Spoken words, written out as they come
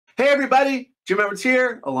Hey everybody, Jim Edwards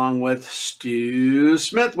here, along with Stu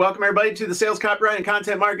Smith. Welcome everybody to the Sales Copyright and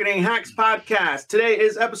Content Marketing Hacks Podcast. Today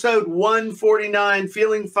is episode 149,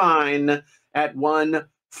 Feeling Fine at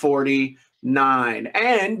 149.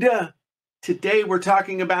 And today we're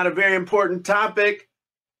talking about a very important topic.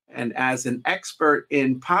 And as an expert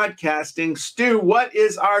in podcasting, Stu, what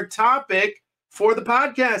is our topic for the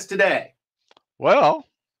podcast today? Well,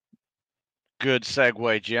 good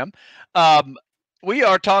segue, Jim. We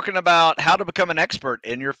are talking about how to become an expert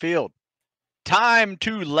in your field. Time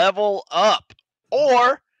to level up,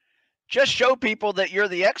 or just show people that you're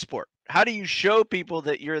the expert. How do you show people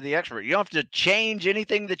that you're the expert? You don't have to change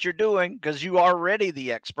anything that you're doing because you are already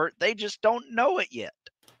the expert. They just don't know it yet.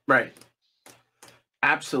 Right.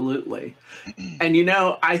 Absolutely. And you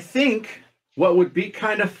know, I think what would be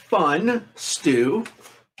kind of fun, Stu,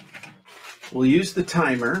 we'll use the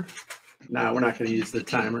timer. No, we're not going to use the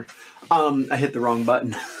timer. I hit the wrong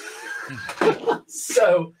button.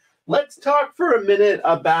 So let's talk for a minute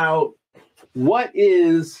about what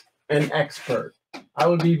is an expert. I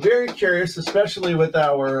would be very curious, especially with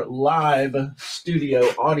our live studio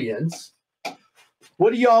audience.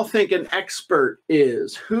 What do y'all think an expert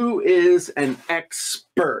is? Who is an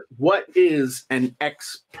expert? What is an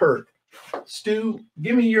expert? Stu,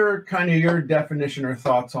 give me your definition or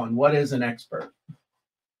thoughts on what is an expert.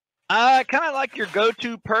 Kind of like your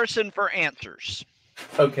go-to person for answers.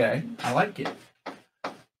 Okay, I like it.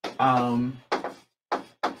 I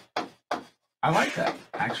like that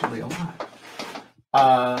actually a lot.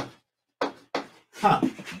 All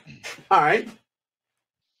right,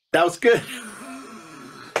 that was good.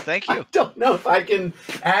 Thank you. I don't know if I can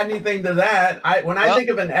add anything to that. When I think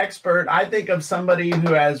of an expert, I think of somebody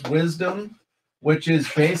who has wisdom, which is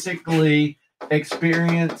basically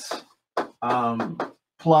experience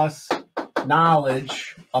plus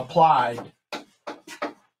knowledge applied.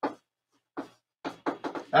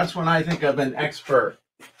 That's when I think of an expert.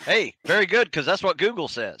 Hey, very good, because that's what Google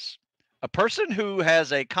says. A person who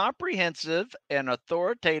has a comprehensive and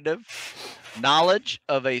authoritative knowledge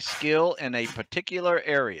of a skill in a particular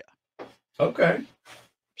area. Okay.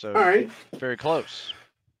 So, all right. Very close.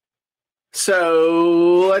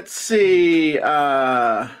 So let's see.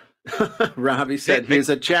 Robbie said he's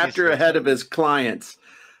a chapter ahead of his clients.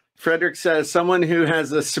 Frederick says someone who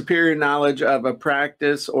has a superior knowledge of a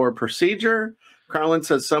practice or procedure. Carlin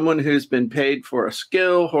says someone who's been paid for a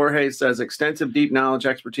skill. Jorge says extensive, deep knowledge,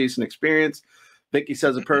 expertise, and experience. Vicky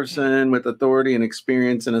says a person with authority and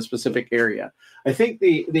experience in a specific area. I think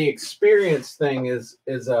the experience thing is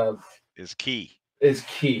key. Is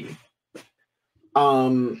key.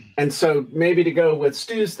 And so maybe to go with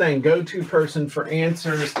Stu's thing, go-to person for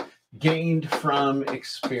answers gained from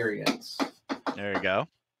experience. There you go.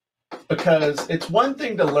 Because it's one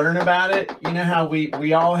thing to learn about it. You know how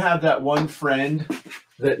we all have that one friend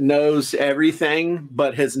that knows everything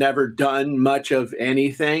but has never done much of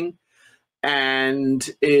anything and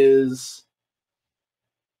is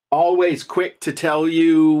always quick to tell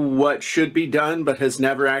you what should be done but has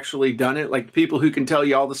never actually done it. Like people who can tell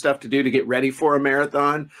you all the stuff to do to get ready for a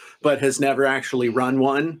marathon but has never actually run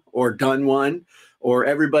one or done one. Or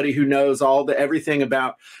everybody who knows everything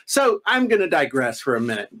about. So I'm going to digress for a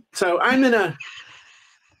minute. So I'm in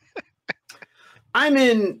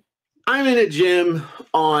a gym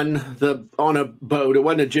on a boat. It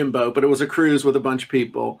wasn't a gym boat, but it was a cruise with a bunch of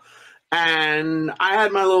people. And I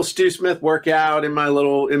had my little Stu Smith workout in my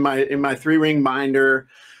 3-ring binder,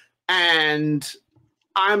 and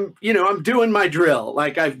I'm doing my drill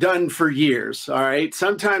like I've done for years. All right,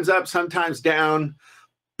 sometimes up, sometimes down.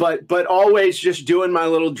 But always just doing my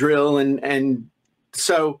little drill. And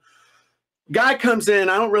so guy comes in,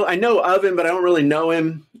 I know of him, but I don't really know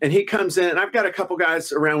him. And he comes in and I've got a couple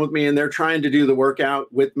guys around with me and they're trying to do the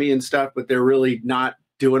workout with me and stuff, but they're really not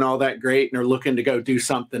doing all that great. And they're looking to go do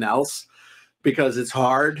something else because it's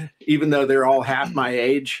hard, even though they're all half my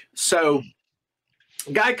age. So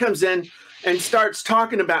guy comes in and starts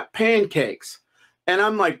talking about pancakes. And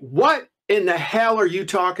I'm like, what in the hell are you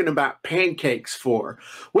talking about pancakes for?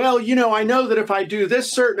 Well, I know that if I do this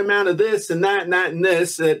certain amount of this and that and that and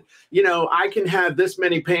this, that, I can have this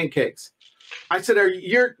many pancakes. I said,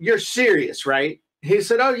 you're serious, right? He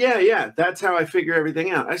said, oh, yeah. That's how I figure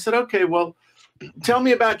everything out. I said, okay, well, tell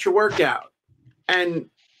me about your workout. And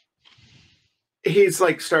he's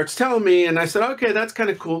like, starts telling me. And I said, okay, that's kind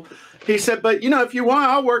of cool. He said, but, if you want,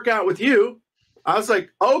 I'll work out with you. I was like,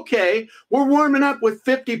 okay, we're warming up with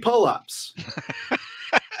 50 pull-ups.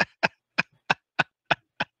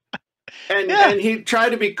 And he tried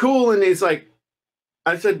to be cool, and he's like,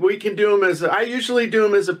 I said, we can do them I usually do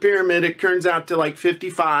them as a pyramid. It turns out to like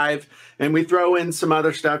 55, and we throw in some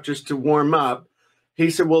other stuff just to warm up. He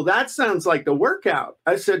said, well, that sounds like the workout.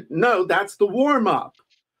 I said, no, that's the warm up.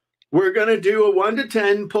 We're going to do a 1 to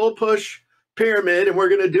 10 pull push pyramid, and we're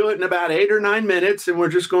going to do it in about 8 or 9 minutes, and we're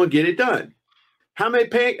just going to get it done. How many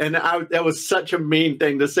pancakes? And that was such a mean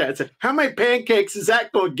thing to say. I said, how many pancakes is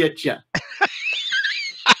that going to get you?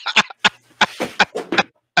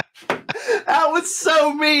 That was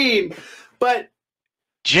so mean. But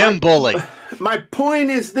Gym bully. My point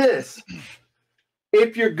is this.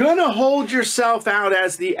 If you're going to hold yourself out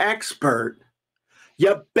as the expert,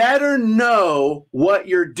 you better know what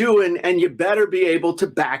you're doing, and you better be able to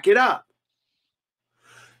back it up.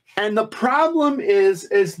 And the problem is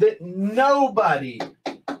that nobody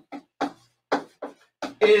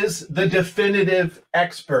is the definitive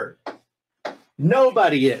expert.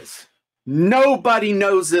 Nobody is. Nobody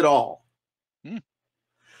knows it all.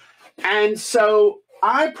 And so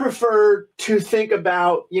I prefer to think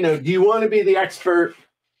about, do you want to be the expert?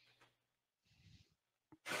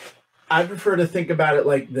 I prefer to think about it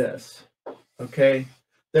like this, okay?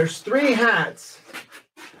 There's 3 hats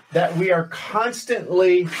that we are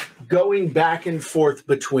constantly going back and forth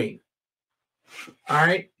between, all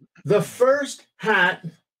right? The first hat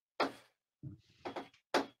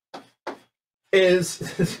is,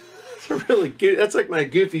 it's really good. That's like my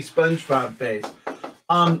goofy SpongeBob face.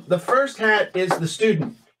 The first hat is the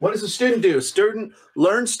student. What does a student do? A student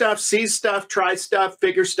learns stuff, sees stuff, tries stuff,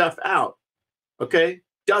 figures stuff out, okay?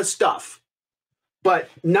 Does stuff, but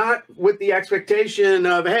not with the expectation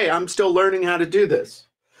of, hey, I'm still learning how to do this.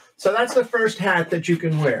 So that's the first hat that you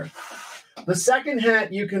can wear. The second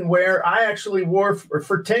hat you can wear, I actually wore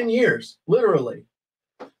for 10 years, literally.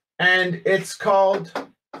 And it's called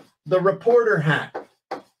the reporter hat.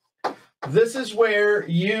 This is where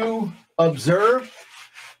you observe,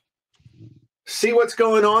 see what's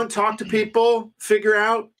going on, talk to people, figure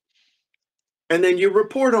out, and then you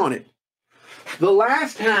report on it. The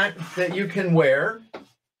last hat that you can wear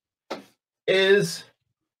is,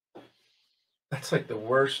 that's like the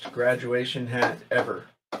worst graduation hat ever,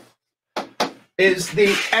 is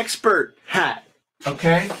the expert hat,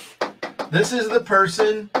 okay? This is the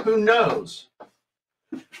person who knows.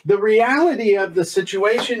 The reality of the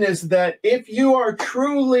situation is that if you are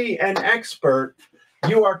truly an expert,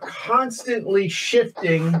 you are constantly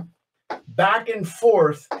shifting back and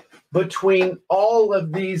forth between all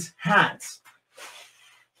of these hats.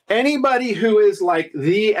 Anybody who is like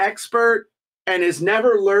the expert and is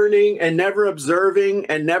never learning and never observing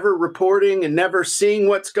and never reporting and never seeing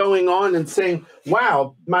what's going on and saying,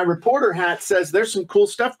 wow, my reporter hat says there's some cool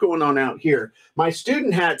stuff going on out here. My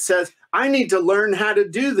student hat says I need to learn how to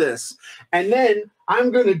do this. And then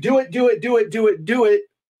I'm going to do it.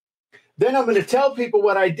 Then I'm going to tell people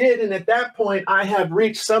what I did. And at that point, I have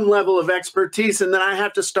reached some level of expertise, and then I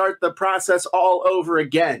have to start the process all over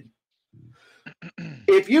again.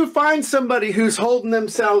 If you find somebody who's holding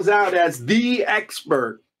themselves out as the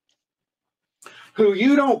expert, who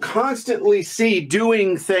you don't constantly see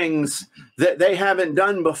doing things that they haven't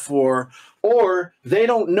done before, or they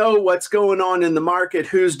don't know what's going on in the market,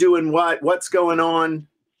 who's doing what's going on,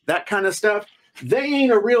 that kind of stuff, they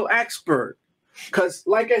ain't a real expert. Because,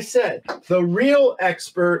 like I said, the real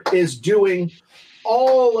expert is doing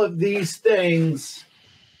all of these things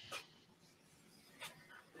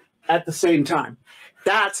at the same time.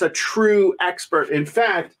 That's a true expert. In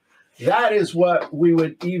fact, that is what we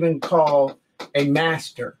would even call a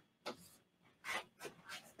master.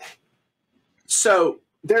 So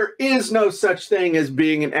there is no such thing as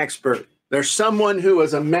being an expert. There's someone who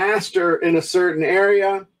is a master in a certain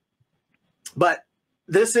area, but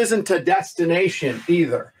this isn't a destination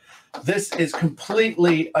either. This is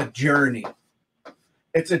completely a journey.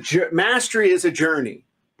 Mastery is a journey.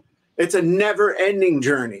 It's a never-ending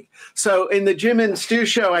journey. So in the Jim and Stu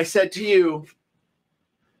show, I said to you,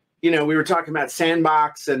 we were talking about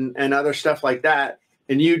sandbox and other stuff like that.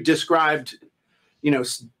 And you described,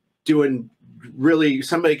 doing really,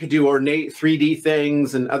 somebody could do ornate 3D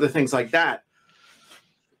things and other things like that.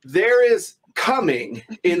 There is coming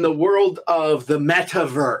in the world of the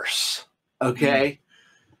metaverse, okay?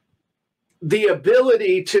 The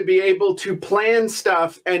ability to be able to plan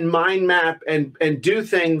stuff and mind map and do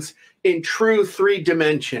things in true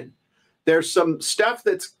 3D. There's some stuff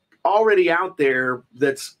that's already out there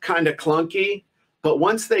that's kind of clunky, but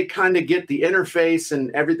once they kind of get the interface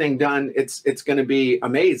and everything done, it's going to be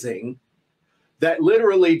amazing. That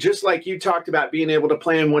literally, just like you talked about being able to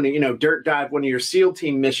plan dirt dive one of your SEAL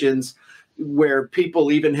team missions, where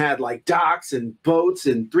people even had like docks and boats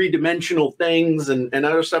and 3-dimensional things and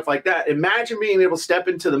other stuff like that. Imagine being able to step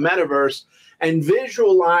into the metaverse and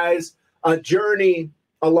visualize a journey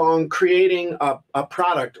along creating a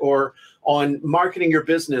product, or on marketing your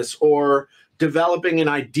business, or developing an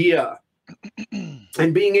idea,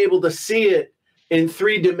 and being able to see it in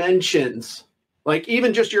 3 dimensions. Like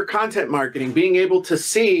even just your content marketing, being able to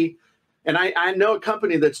see, and I know a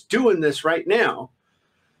company that's doing this right now,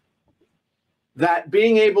 that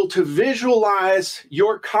being able to visualize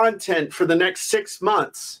your content for the next 6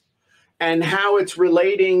 months and how it's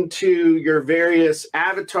relating to your various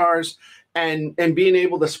avatars, and being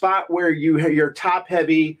able to spot where you're top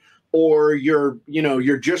heavy, or you're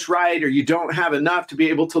just right, or you don't have enough, to be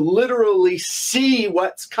able to literally see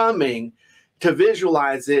what's coming, to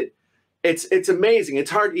visualize it. It's amazing.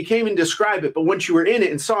 It's hard. You can't even describe it. But once you were in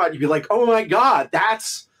it and saw it, you'd be like, oh my God,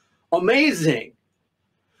 that's amazing.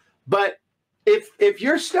 But if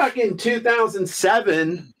you're stuck in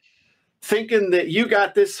 2007 thinking that you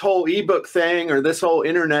got this whole ebook thing, or this whole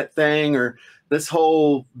internet thing, or this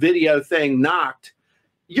whole video thing knocked,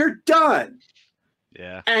 you're done.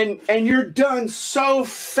 Yeah. And you're done so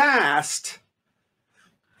fast.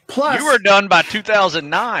 Plus, you were done by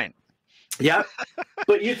 2009. Yep.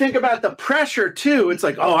 But you think about the pressure too. It's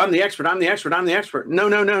like, oh, I'm the expert. I'm the expert. I'm the expert.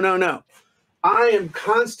 No. I am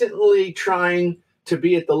constantly trying to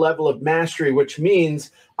be at the level of mastery, which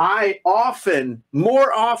means I often,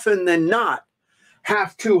 more often than not,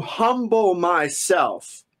 have to humble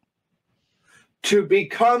myself to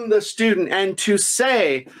become the student and to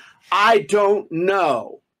say, I don't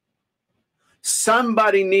know.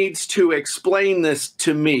 Somebody needs to explain this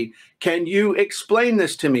to me. Can you explain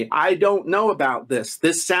this to me? I don't know about this.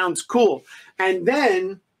 This sounds cool. And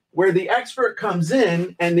then where the expert comes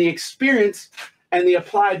in, and the experience and the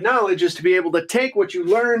applied knowledge, is to be able to take what you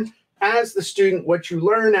learn as the student, what you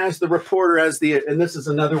learn as the reporter, and this is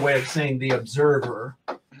another way of saying the observer,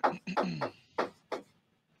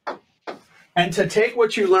 and to take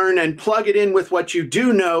what you learn and plug it in with what you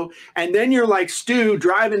do know. And then you're like Stu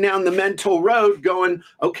driving down the mental road going,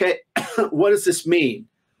 okay, what does this mean?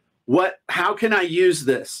 How can I use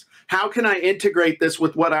this? How can I integrate this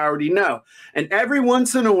with what I already know? And every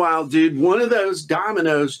once in a while, dude, one of those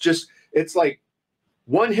dominoes it's like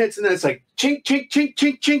one hits, and then it's like chink, chink, chink,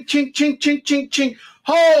 chink, chink, chink, chink, chink, chink, chink.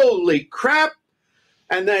 Holy crap.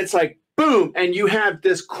 And then it's like, boom. And you have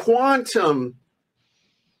this quantum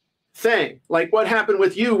thing, like what happened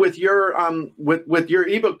with you with your with your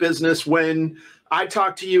ebook business, when I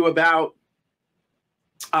talked to you about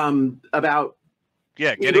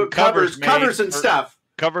getting covers and stuff.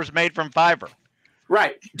 Covers made from Fiverr.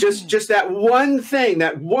 Right. Just that one thing,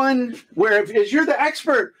 where if you're the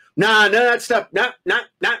expert, none of that stuff. Not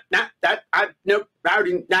that. I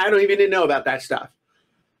don't even know about that stuff.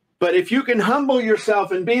 But if you can humble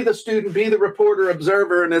yourself and be the student, be the reporter,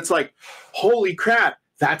 observer, and it's like, holy crap,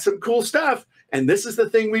 that's some cool stuff. And this is the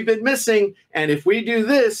thing we've been missing. And if we do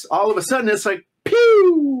this, all of a sudden it's like,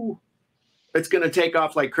 pew, it's going to take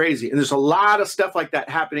off like crazy. And there's a lot of stuff like that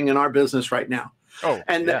happening in our business right now. Oh,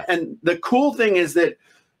 and yeah. And the cool thing is that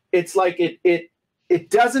it's like it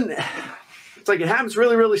doesn't. It's like it happens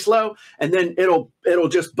really, really slow, and then it'll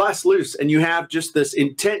just bust loose, and you have just this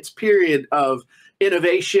intense period of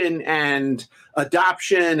innovation and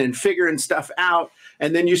adoption and figuring stuff out.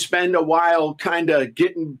 And then you spend a while kind of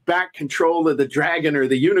getting back control of the dragon or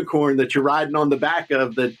the unicorn that you're riding on the back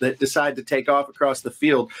of, that decide to take off across the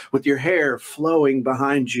field with your hair flowing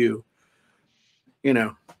behind you.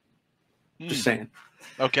 Just saying.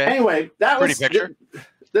 Okay. Anyway, that pretty was picture.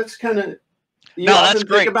 That's kind of. No, that's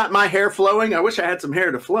great. Think about my hair flowing. I wish I had some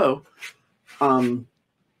hair to flow.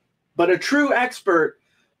 But a true expert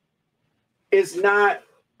is not.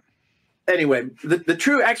 Anyway, the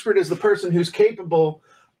true expert is the person who's capable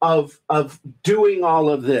of doing all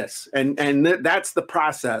of this, and that's the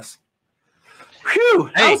process. Whew,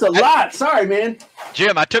 that was a lot. Sorry, man.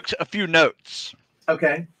 Jim, I took a few notes.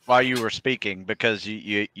 Okay. While you were speaking, because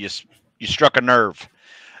you struck a nerve,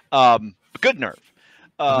 a good nerve.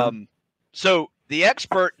 So the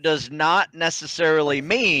expert does not necessarily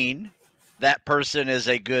mean that person is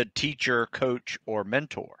a good teacher, coach, or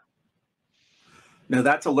mentor. No,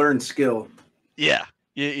 that's a learned skill. Yeah.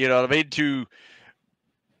 You know what I mean?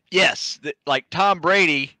 Like Tom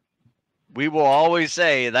Brady, we will always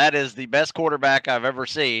say that is the best quarterback I've ever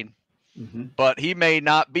seen, but he may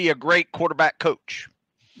not be a great quarterback coach.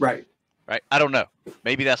 Right. I don't know.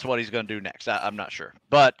 Maybe that's what he's going to do next. I'm not sure.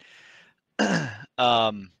 But,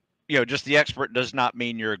 just the expert does not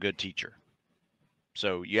mean you're a good teacher.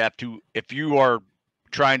 So you have to, if you are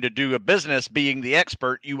trying to do a business, being the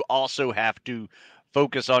expert, you also have to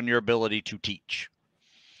focus on your ability to teach.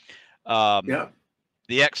 Yeah.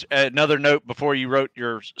 Another note before you wrote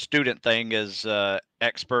your student thing is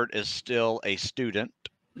expert is still a student.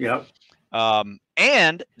 Yep.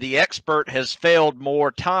 And the expert has failed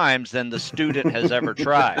more times than the student has ever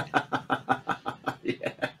tried.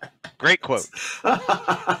 Yeah. Great quote. Is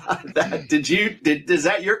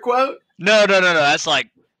that your quote? No. That's like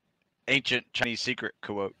ancient Chinese secret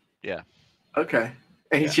quote. Yeah. Okay.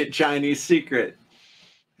 Ancient Chinese secret.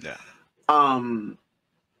 Yeah.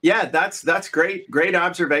 Yeah, that's great. Great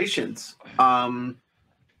observations.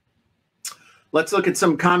 Let's look at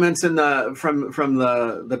some comments from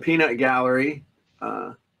the peanut gallery.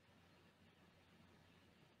 I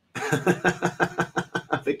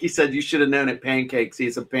think he said you should have known at pancakes.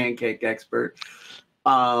 He's a pancake expert.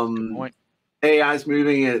 Good point. AI's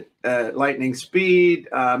moving at lightning speed.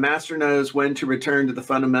 Master knows when to return to the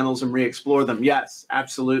fundamentals and re-explore them. Yes,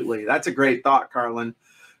 absolutely. That's a great thought, Carlin,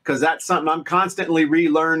 because that's something I'm constantly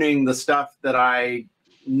relearning the stuff that I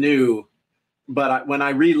knew. But when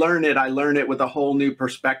I relearn it, I learn it with a whole new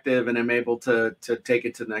perspective, and I'm able to take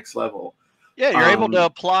it to the next level. Yeah, you're able to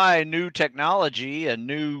apply new technology and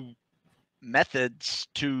new methods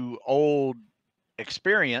to old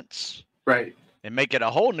experience, right, and make it a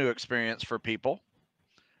whole new experience for people.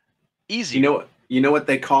 Easy. You know what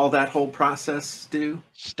they call that whole process, Stu?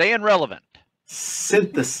 Staying relevant.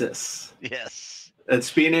 Synthesis. Yes.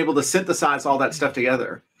 It's being able to synthesize all that stuff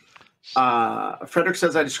together. Frederick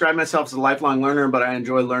says, I describe myself as a lifelong learner, but I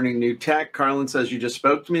enjoy learning new tech. Carlin says, you just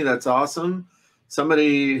spoke to me. That's awesome.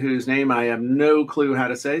 Somebody whose name I have no clue how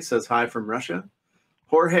to say says hi from Russia.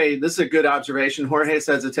 Jorge, this is a good observation. Jorge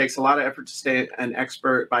says it takes a lot of effort to stay an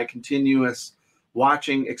expert by continuous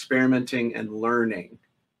watching, experimenting, and learning.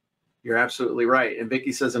 You're absolutely right. And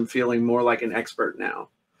Vicky says, I'm feeling more like an expert now.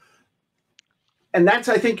 And that's,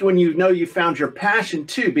 I think, when you know you found your passion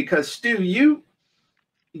too, because Stu,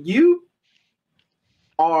 you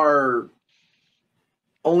are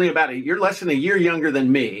only you're less than a year younger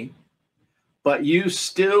than me, but you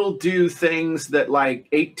still do things that like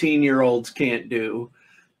 18-year-olds can't do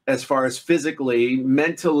as far as physically,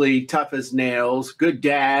 mentally tough as nails, good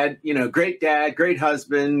dad, great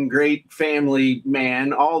husband, great family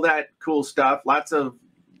man, all that cool stuff, lots of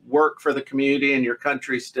work for the community and your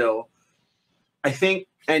country still. I think,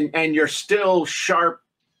 and you're still sharp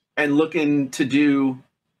and looking to do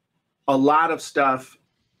a lot of stuff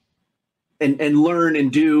and learn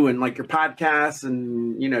and do, and like your podcasts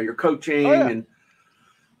and, your coaching. Oh, yeah. And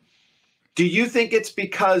do you think it's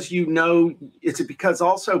because, it's because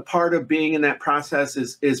also part of being in that process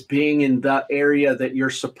is being in the area that you're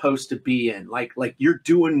supposed to be in? Like you're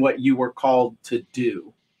doing what you were called to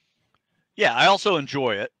do. Yeah. I also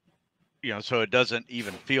enjoy it, so it doesn't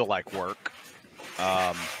even feel like work.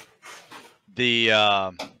 And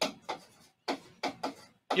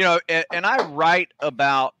I write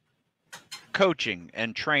about coaching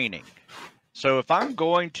and training. So if I'm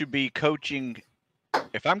going to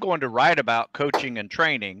write about coaching and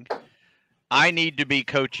training, I need to be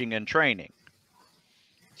coaching and training.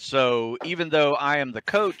 So even though I am the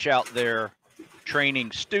coach out there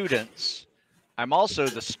training students, I'm also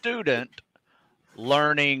the student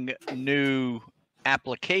learning new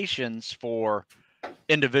applications for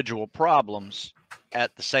individual problems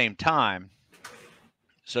at the same time.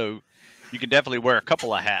 So you can definitely wear a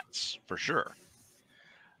couple of hats for sure.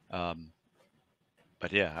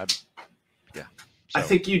 But yeah, So. I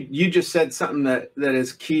think you just said something that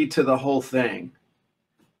is key to the whole thing.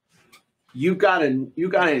 You gotta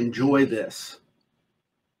enjoy this.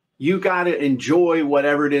 You gotta enjoy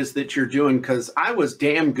whatever it is that you're doing, because I was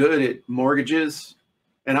damn good at mortgages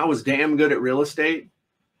and I was damn good at real estate.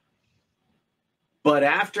 But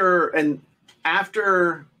after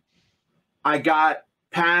I got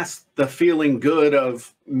past the feeling good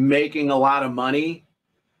of making a lot of money,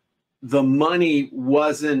 the money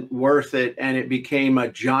wasn't worth it, and it became a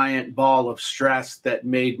giant ball of stress that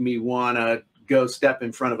made me want to go step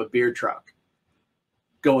in front of a beer truck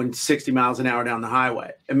going 60 miles an hour down the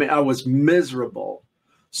highway. I mean, I was miserable.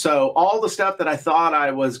 So all the stuff that I thought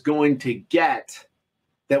I was going to get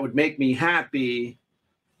that would make me happy,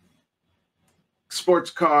 sports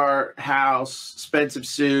car, house, expensive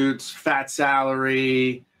suits, fat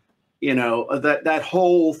salary, that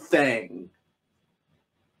whole thing,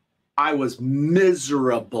 I was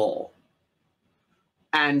miserable.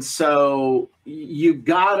 And so you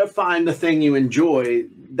got to find the thing you enjoy.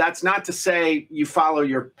 That's not to say you follow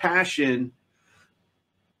your passion,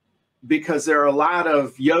 because there are a lot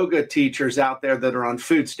of yoga teachers out there that are on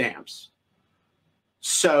food stamps.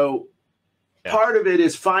 So Yeah. Part of it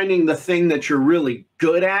is finding the thing that you're really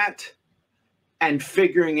good at and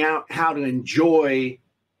figuring out how to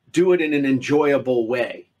do it in an enjoyable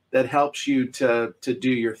way that helps you to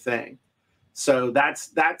do your thing. So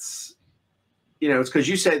that's it's because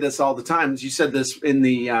you say this all the time. You said this in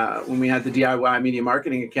the when we had the DIY Media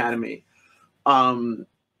Marketing Academy. The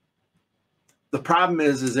problem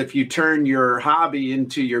is if you turn your hobby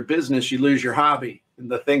into your business, you lose your hobby,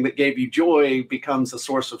 and the thing that gave you joy becomes a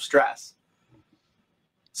source of stress.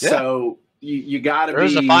 Yeah. So you got to be.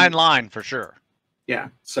 There's a fine line for sure. Yeah.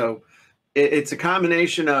 So it's a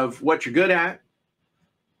combination of what you're good at,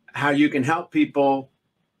 how you can help people,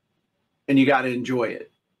 and you got to enjoy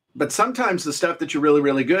it. But sometimes the stuff that you're really,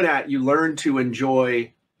 really good at, you learn to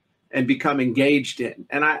enjoy and become engaged in.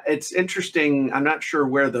 And it's interesting. I'm not sure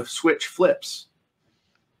where the switch flips,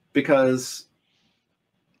 because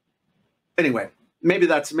anyway, maybe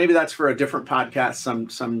that's for a different podcast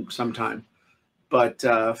sometime.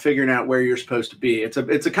 But figuring out where you're supposed to be, it's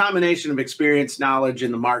a combination of experience, knowledge,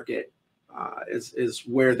 and the market is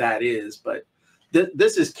where that is. But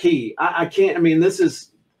this is key. I can't. I mean, this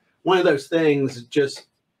is one of those things. Just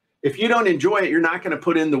if you don't enjoy it, you're not going to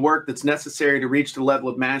put in the work that's necessary to reach the level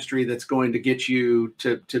of mastery that's going to get you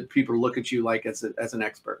to people to look at you like as an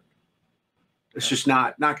expert. It's just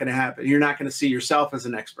not going to happen. You're not going to see yourself as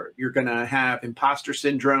an expert. You're going to have imposter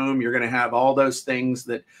syndrome. You're going to have all those things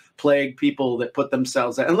that plague people that put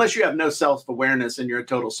themselves at, unless you have no self-awareness and you're a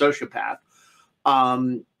total sociopath.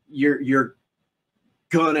 You're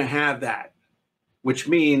going to have that, which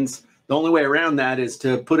means the only way around that is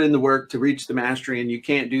to put in the work to reach the mastery, and you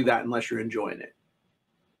can't do that unless you're enjoying it.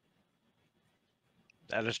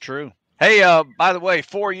 That is true. Hey, by the way,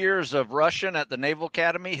 4 years of Russian at the Naval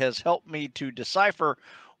Academy has helped me to decipher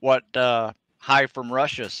what Hi from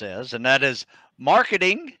Russia says, and that is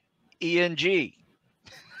marketing, ENG.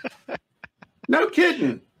 No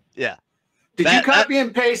kidding. Yeah. Did you copy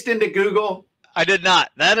and paste into Google? I did not.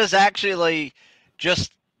 That is actually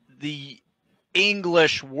just the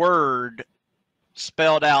English word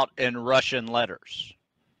spelled out in Russian letters.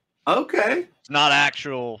 Okay. It's not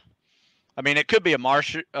actual. I mean, it could be a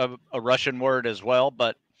Russian word as well,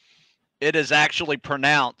 but it is actually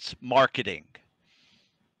pronounced marketing.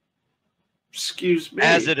 Excuse me.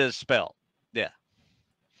 As it is spelled. Yeah.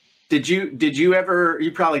 Did you ever,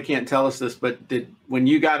 you probably can't tell us this, but when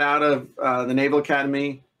you got out of the Naval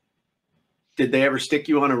Academy, did they ever stick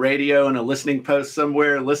you on a radio in a listening post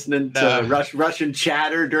somewhere listening to Russian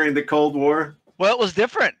chatter during the Cold War? Well, it was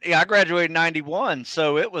different. Yeah, I graduated in 91,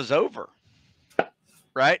 so it was over.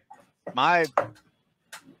 Right? My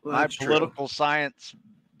political science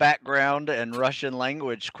background and Russian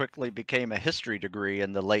language quickly became a history degree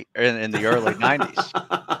in the early 90s.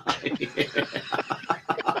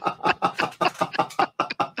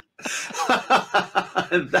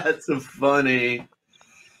 That's funny.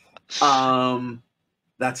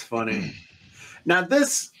 That's funny. Now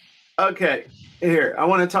okay, here, I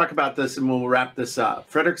want to talk about this and we'll wrap this up.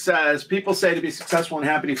 Frederick says, people say to be successful and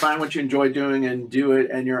happy to find what you enjoy doing and do it,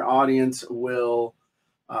 and your audience will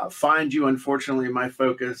find you. Unfortunately, my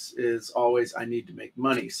focus is always, I need to make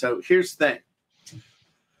money. So here's the thing.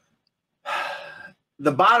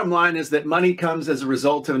 The bottom line is that money comes as a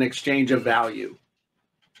result of an exchange of value.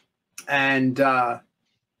 And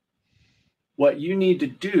what you need to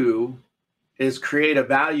do is create a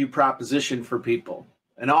value proposition for people,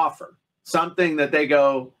 an offer, something that they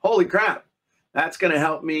go, holy crap, that's going to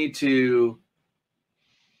help me to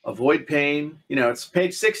avoid pain. You know, it's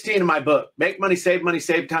page 16 of my book, Make Money, Save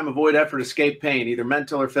Time, Avoid Effort, Escape Pain, either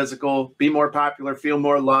mental or physical, be more popular, feel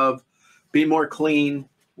more love, be more clean,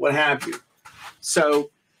 what have you.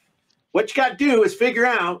 So what you got to do is figure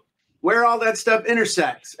out where all that stuff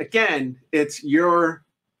intersects. Again, it's your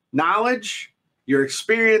knowledge, your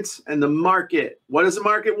experience, and the market. What does the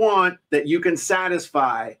market want that you can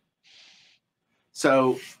satisfy?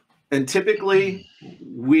 So, and typically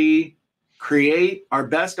we create our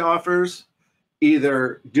best offers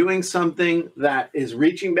either doing something that is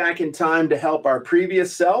reaching back in time to help our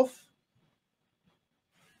previous self,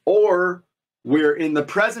 or we're in the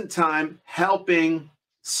present time helping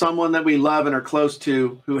someone that we love and are close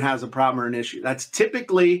to who has a problem or an issue. That's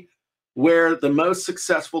typically where the most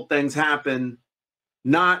successful things happen,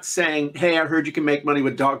 not saying, hey, I heard you can make money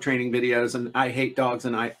with dog training videos and I hate dogs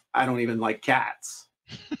and I don't even like cats.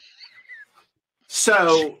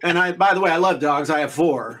 So, and by the way, I love dogs. I have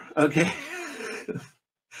 4. Okay.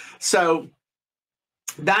 So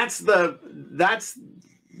that's the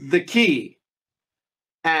key.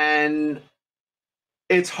 And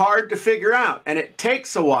it's hard to figure out, and it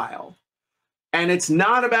takes a while. And it's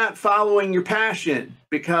not about following your passion,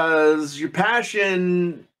 because your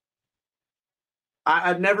passion,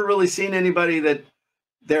 I've never really seen anybody that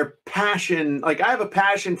their passion, like I have a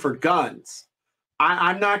passion for guns.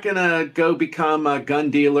 I'm not going to go become a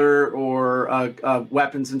gun dealer or a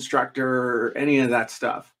weapons instructor or any of that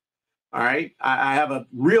stuff. All right. I have a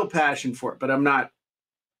real passion for it, but I'm not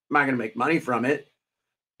going to make money from it.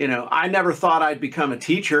 You know, I never thought I'd become a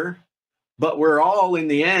teacher, but we're all, in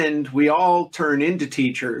the end, we all turn into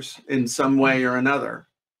teachers in some way or another.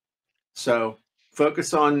 So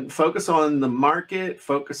focus on the market,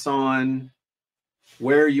 focus on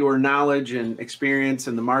where your knowledge and experience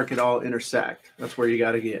and the market all intersect. That's where you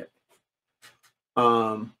got to get.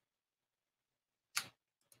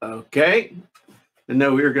 Okay. And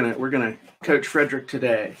no, we're gonna coach Frederick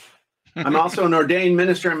today. I'm also an ordained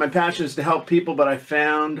minister, and my passion is to help people, but I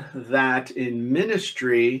found that in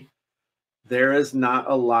ministry, there is not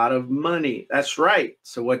a lot of money. That's right.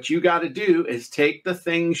 So what you got to do is take the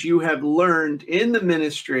things you have learned in the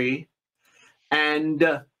ministry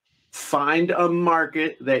and find a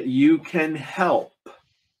market that you can help.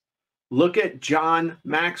 Look at John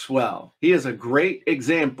Maxwell. He is a great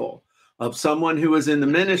example of someone who was in the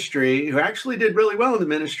ministry, who actually did really well in the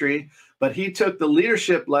ministry, but he took the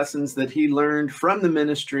leadership lessons that he learned from the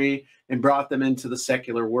ministry and brought them into the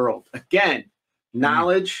secular world. Again,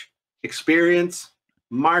 knowledge, experience,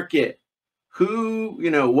 market. Who,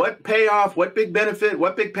 you know, what payoff, what big benefit,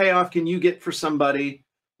 what big payoff can you get for somebody?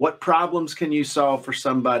 What problems can you solve for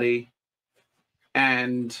somebody?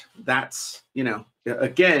 And that's, you know,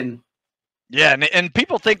 again. Yeah. And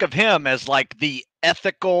people think of him as like the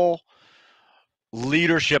ethical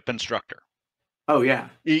leadership instructor. Oh, yeah.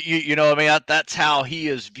 You know, I mean, that's how he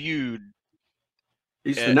is viewed.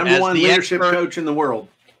 He's the number one leadership coach in the world.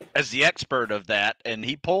 As the expert of that. And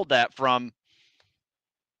he pulled that from,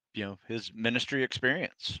 you know, his ministry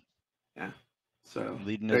experience. Yeah. So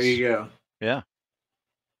there you go. Yeah.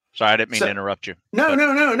 Sorry, I didn't mean to interrupt you. No.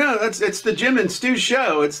 It's the Jim and Stu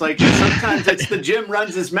show. It's like sometimes it's the Jim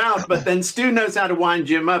runs his mouth, but then Stu knows how to wind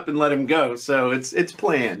Jim up and let him go. So it's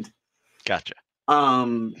planned. Gotcha.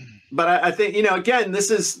 But I think, you know, again,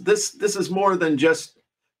 this is more than just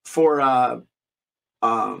for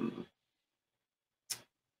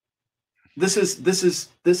this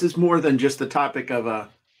is more than just the topic of a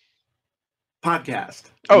podcast.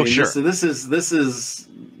 Sure. This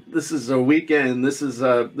is a weekend. This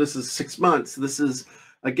is 6 months. This is,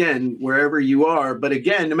 again, wherever you are. But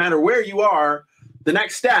again, no matter where you are, the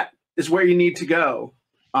next step is where you need to go.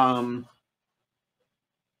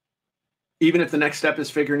 Even if the next step is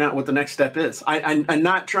figuring out what the next step is. I'm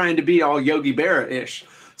not trying to be all Yogi Berra-ish.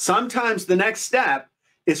 Sometimes the next step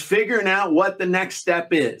is figuring out what the next step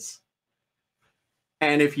is.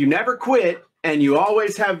 And if you never quit and you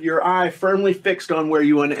always have your eye firmly fixed on where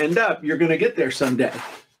you want to end up, you're going to get there someday.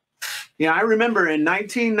 Yeah, I remember in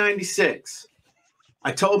 1996,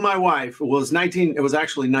 I told my wife, it was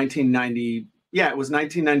actually 1990. Yeah, it was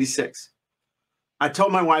 1996. I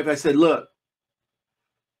told my wife, I said, look,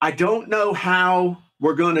 I don't know how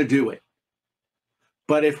we're going to do it,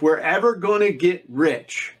 but if we're ever going to get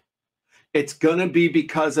rich, it's going to be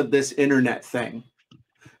because of this internet thing.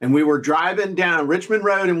 And we were driving down Richmond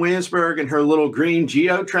Road in Williamsburg in her little green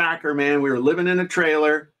Geo Tracker, man. We were living in a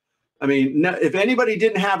trailer. I mean, no, if anybody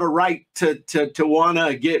didn't have a right to want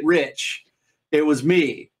to get rich, it was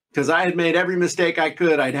me, because I had made every mistake I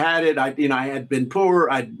could. I'd had it. I had been poor.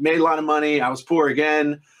 I'd made a lot of money. I was poor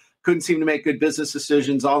again. Couldn't seem to make good business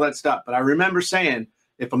decisions, all that stuff. But I remember saying,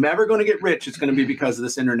 if I'm ever going to get rich, it's going to be because of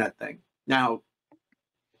this internet thing. Now,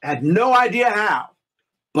 I had no idea how,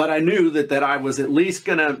 but I knew that I was at least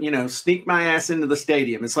going to, you know, sneak my ass into the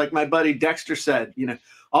stadium. It's like my buddy Dexter said, you know,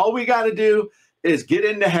 all we got to do is get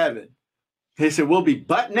into heaven. He said, we'll be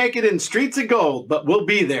butt naked in streets of gold, but we'll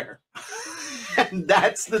be there. And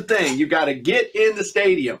that's the thing. You got to get in the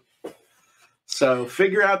stadium. So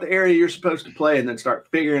figure out the area you're supposed to play and then start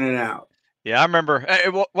figuring it out. Yeah, I remember.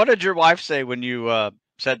 What did your wife say when you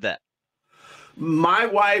said that? My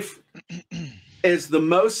wife is the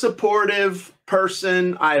most supportive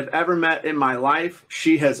person I have ever met in my life.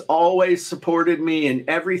 She has always supported me in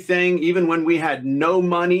everything, even when we had no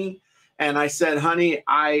money. And I said, honey,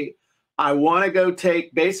 I want to go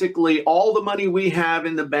take basically all the money we have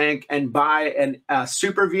in the bank and buy a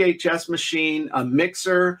super VHS machine, a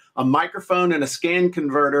mixer, a microphone, and a scan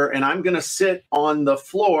converter. And I'm going to sit on the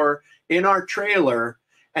floor in our trailer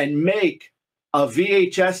and make a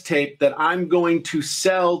VHS tape that I'm going to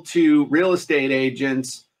sell to real estate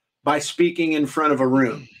agents by speaking in front of a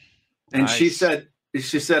room. And nice. she said,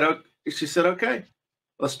 okay,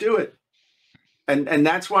 let's do it. And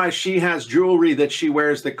that's why she has jewelry that she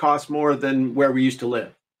wears that costs more than where we used to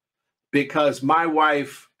live, because my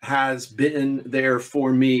wife has been there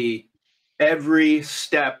for me every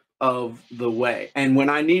step of the way. And when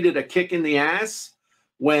I needed a kick in the ass,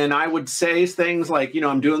 when I would say things like, you know,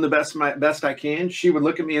 I'm doing the best I can, she would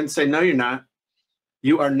look at me and say, no, you're not.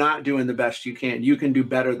 You are not doing the best you can. You can do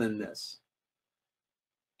better than this.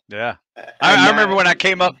 Yeah. I remember when I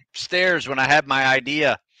came upstairs, when I had my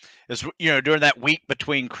idea, is, you know, during that week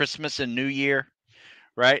between Christmas and New Year,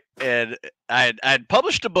 right? And I'd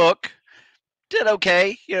published a book, did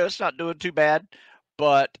okay, you know, it's not doing too bad,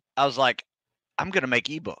 but I was like, I'm going to make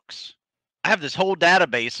ebooks. I have this whole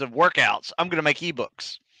database of workouts. I'm going to make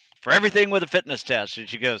ebooks for everything with a fitness test. And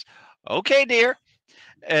she goes, okay, dear.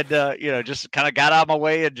 And, you know, just kind of got out of my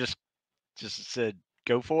way and just said,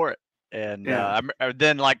 go for it. And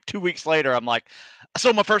then like 2 weeks later, I'm like, I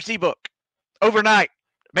sold my first ebook overnight,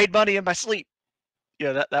 made money in my sleep. You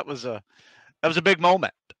know, that was a big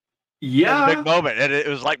moment. Yeah. It was a big moment. And it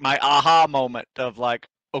was like my aha moment of like,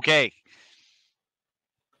 okay,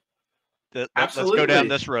 let's go down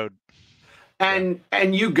this road. And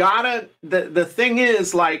you gotta, the thing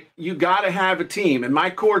is, like, you gotta have a team. And my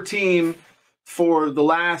core team for the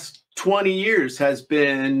last 20 years has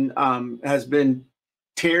been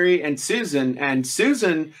Terry and Susan. And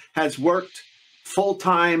Susan has worked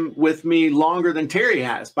full-time with me longer than Terry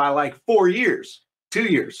has by like 4 years, 2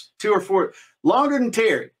 years, 2 or 4, longer than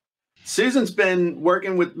Terry. Susan's been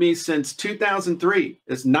working with me since 2003.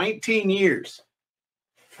 It's 19 years.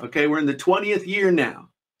 Okay, we're in the 20th year now.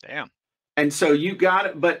 Damn. And so you got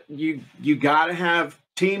it, but you got to have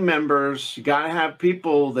team members. You got to have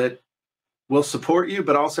people that will support you,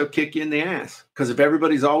 but also kick you in the ass. Because if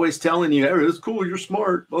everybody's always telling you, "Hey, it's cool, you're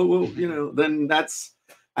smart," well, you know, then that's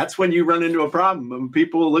when you run into a problem. And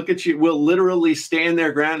people will look at you, will literally stand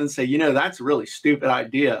their ground and say, you know, that's a really stupid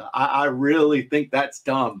idea. I really think that's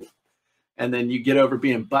dumb. And then you get over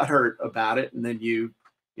being butthurt about it, and then you're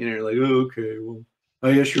like, oh, okay, well,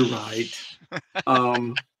 I guess you're right.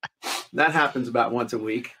 That happens about once a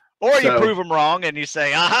week. Or you prove them wrong and you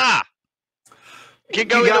say, aha, can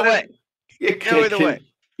go either way. Go either way.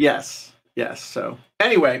 Yes. So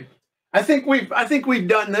anyway, I think we've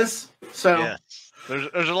done this. So yes.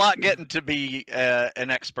 There's a lot getting to be an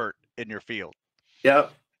expert in your field.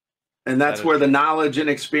 Yep. And that's where the knowledge and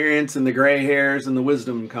experience and the gray hairs and the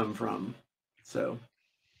wisdom come from. So,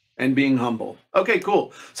 and being humble. Okay,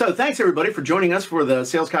 cool. So thanks everybody for joining us for the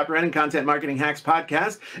Sales Copywriting and Content Marketing Hacks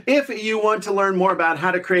podcast. If you want to learn more about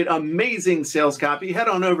how to create amazing sales copy, head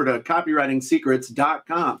on over to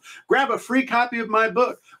copywritingsecrets.com. Grab a free copy of my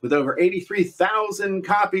book with over 83,000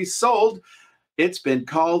 copies sold. It's been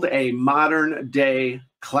called a modern day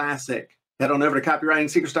classic. Head on over to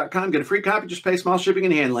copywritingsecrets.com, get a free copy, just pay small shipping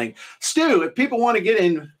and handling. Stu, if people want to get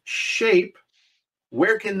in shape,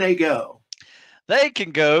 where can they go? They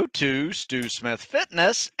can go to Stu Smith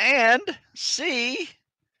Fitness and see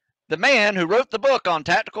the man who wrote the book on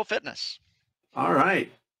tactical fitness. All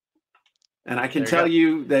right. And I can tell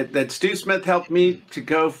you that Stu Smith helped me to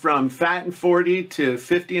go from fat and 40 to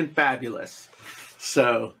 50 and fabulous.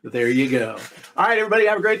 So there you go. All right, everybody,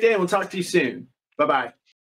 have a great day, and we'll talk to you soon. Bye-bye.